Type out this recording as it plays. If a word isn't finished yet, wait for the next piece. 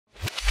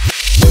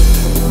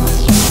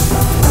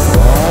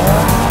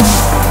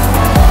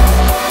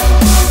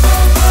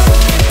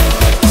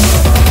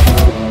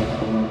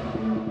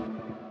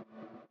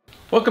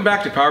Welcome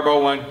back to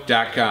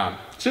Powerboat1.com.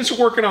 Since we're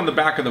working on the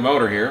back of the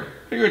motor here,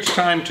 I figure it's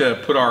time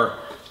to put our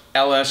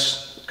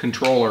LS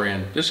controller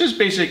in. This is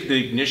basically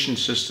the ignition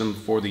system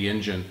for the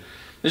engine.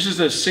 This is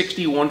a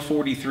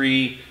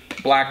 60143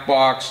 black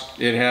box.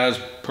 It has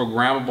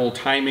programmable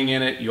timing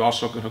in it. You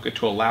also can hook it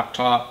to a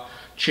laptop,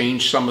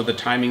 change some of the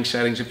timing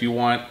settings if you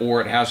want,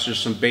 or it has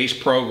just some base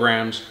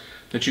programs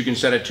that you can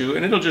set it to,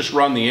 and it'll just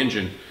run the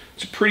engine.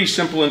 It's a pretty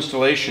simple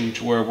installation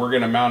to where we're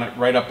going to mount it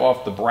right up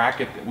off the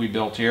bracket that we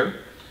built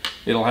here.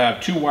 It'll have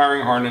two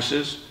wiring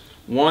harnesses,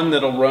 one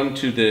that'll run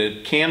to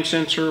the cam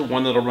sensor,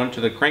 one that'll run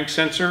to the crank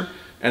sensor,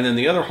 and then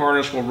the other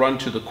harness will run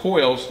to the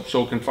coils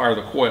so it can fire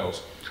the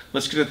coils.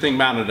 Let's get the thing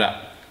mounted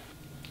up.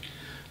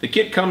 The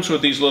kit comes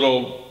with these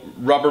little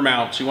rubber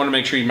mounts. You want to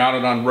make sure you mount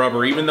it on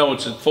rubber. Even though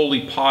it's a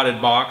fully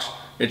potted box,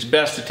 it's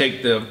best to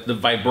take the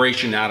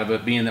vibration out of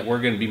it, being that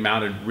we're going to be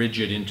mounted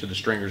rigid into the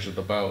stringers of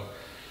the boat.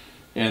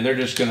 And they're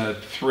just going to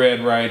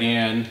thread right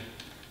in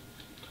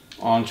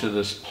onto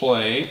this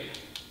plate.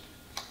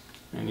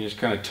 And you just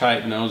kind of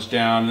tighten those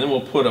down. And then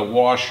we'll put a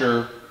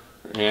washer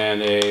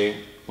and a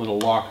little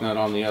lock nut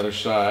on the other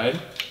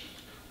side.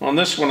 On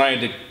this one I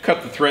had to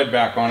cut the thread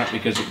back on it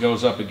because it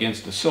goes up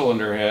against the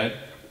cylinder head.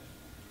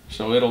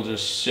 So it'll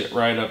just sit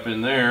right up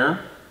in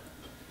there.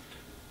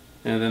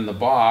 And then the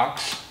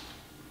box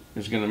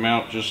is going to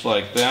mount just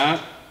like that.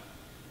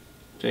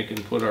 Take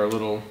and put our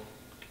little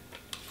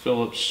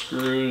Phillips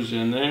screws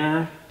in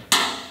there.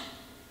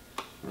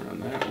 Run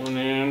that one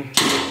in.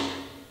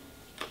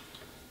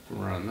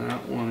 Run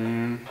that one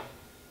in.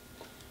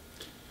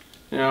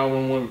 Now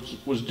when we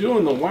was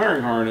doing the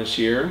wiring harness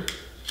here,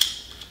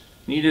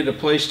 needed a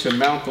place to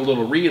mount the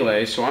little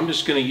relay, so I'm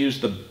just going to use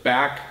the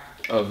back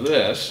of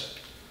this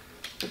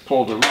to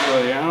pull the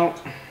relay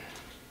out.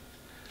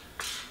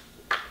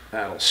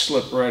 That'll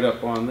slip right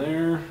up on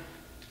there.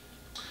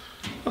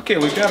 Okay,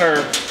 we've got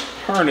our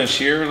harness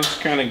here. Let's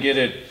kind of get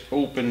it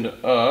opened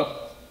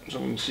up so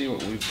we can see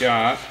what we've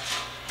got.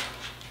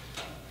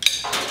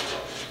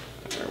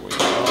 There we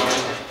go.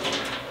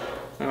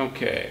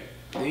 Okay,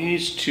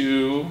 these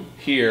two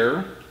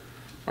here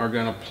are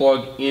going to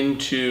plug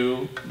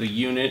into the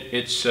unit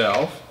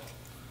itself.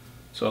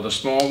 So the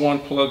small one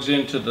plugs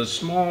into the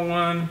small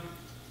one,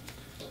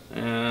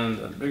 and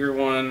the bigger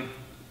one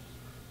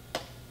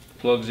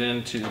plugs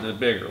into the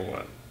bigger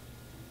one.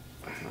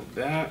 Like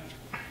that.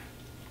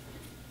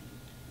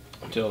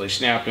 Until they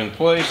snap in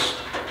place.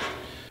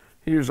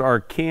 Here's our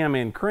cam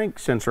and crank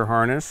sensor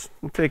harness.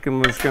 We're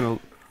just going to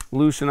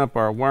loosen up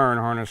our wiring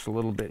harness a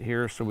little bit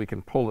here so we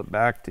can pull it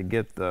back to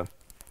get the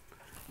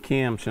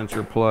cam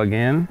sensor plug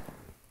in.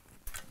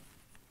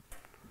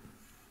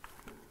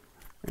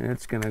 And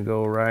it's going to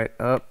go right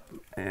up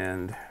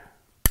and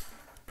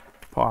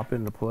pop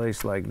into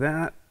place like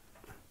that.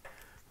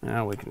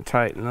 Now we can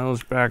tighten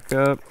those back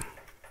up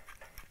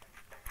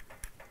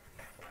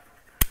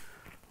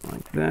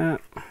like that.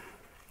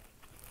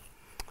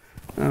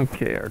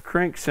 Okay, our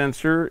crank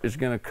sensor is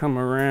going to come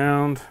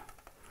around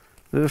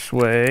this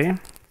way,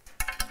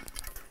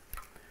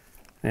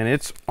 and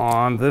it's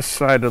on this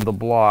side of the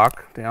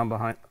block down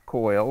behind the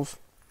coils.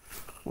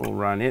 We'll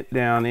run it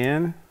down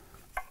in.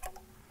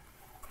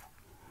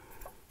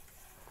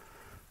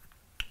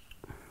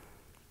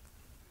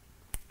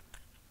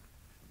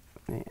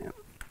 And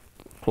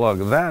plug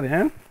that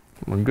in.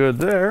 We're good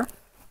there.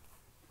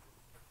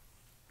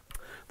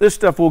 This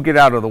stuff will get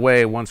out of the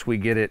way once we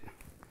get it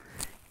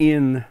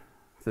in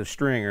the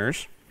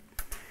stringers.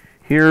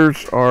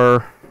 Here's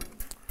our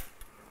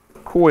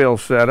coil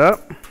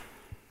setup.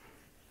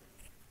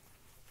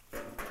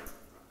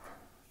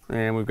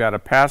 And we've got a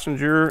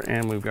passenger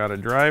and we've got a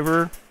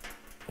driver.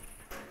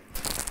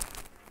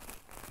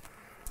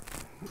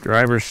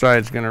 Driver's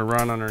side is going to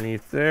run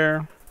underneath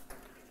there.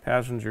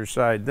 Passenger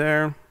side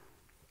there.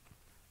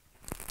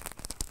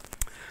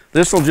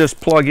 This will just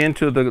plug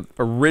into the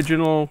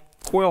original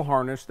coil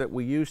harness that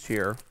we used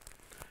here,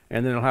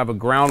 and then it'll have a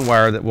ground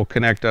wire that will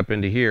connect up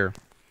into here.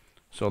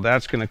 So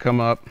that's going to come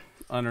up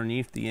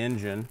underneath the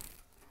engine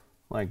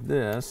like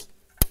this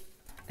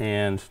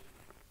and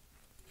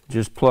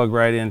just plug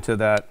right into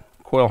that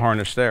coil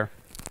harness there.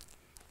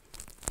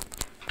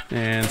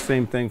 And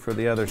same thing for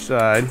the other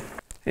side.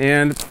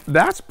 And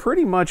that's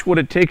pretty much what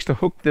it takes to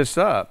hook this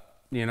up.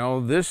 You know,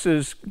 this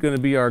is going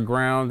to be our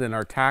ground and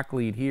our tack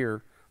lead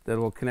here that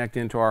will connect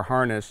into our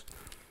harness,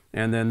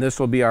 and then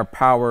this will be our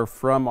power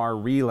from our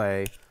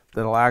relay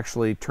that'll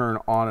actually turn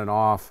on and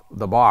off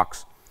the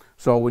box.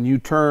 So when you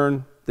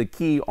turn the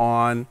key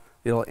on,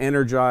 it'll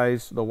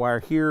energize the wire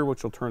here,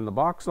 which will turn the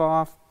box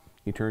off.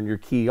 You turn your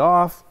key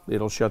off,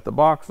 it'll shut the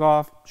box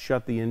off,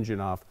 shut the engine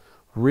off.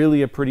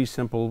 Really a pretty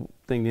simple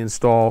thing to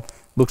install.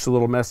 Looks a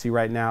little messy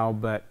right now,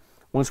 but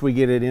once we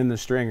get it in the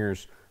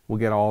stringers, we'll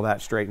get all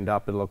that straightened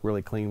up. It'll look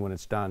really clean when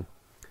it's done.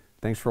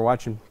 Thanks for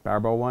watching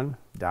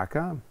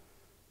Powerboat1.com.